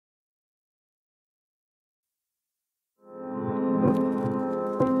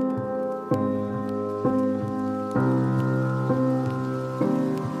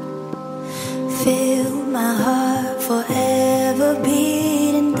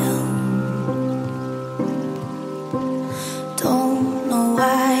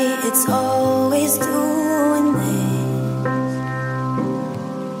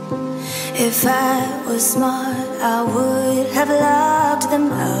If I was smart, I would have locked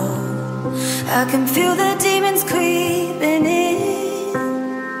them out. I can feel the demons creeping in.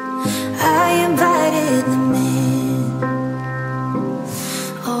 I invited them in.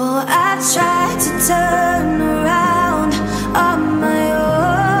 Oh, I tried to turn around on my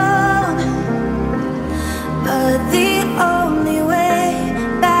own, but the only way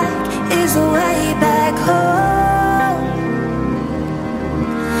back is the way back home.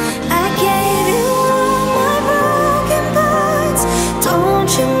 I gave you all my broken parts.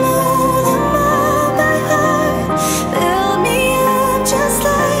 Don't you know them all by heart? Build me up just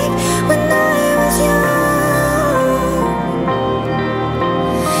like when I was young.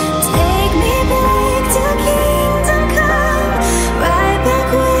 Take me back to kingdom come, right back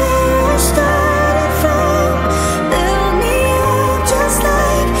where I started from. Build me up just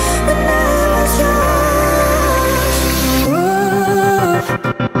like when I was young. Ooh.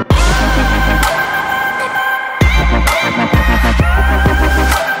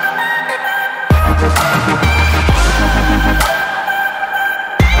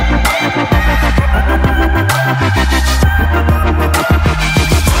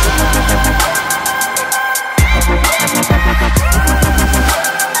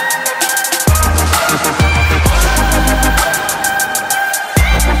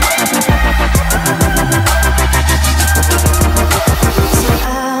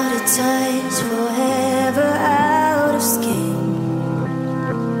 Out of touch, forever out of skin.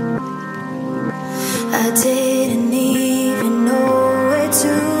 I did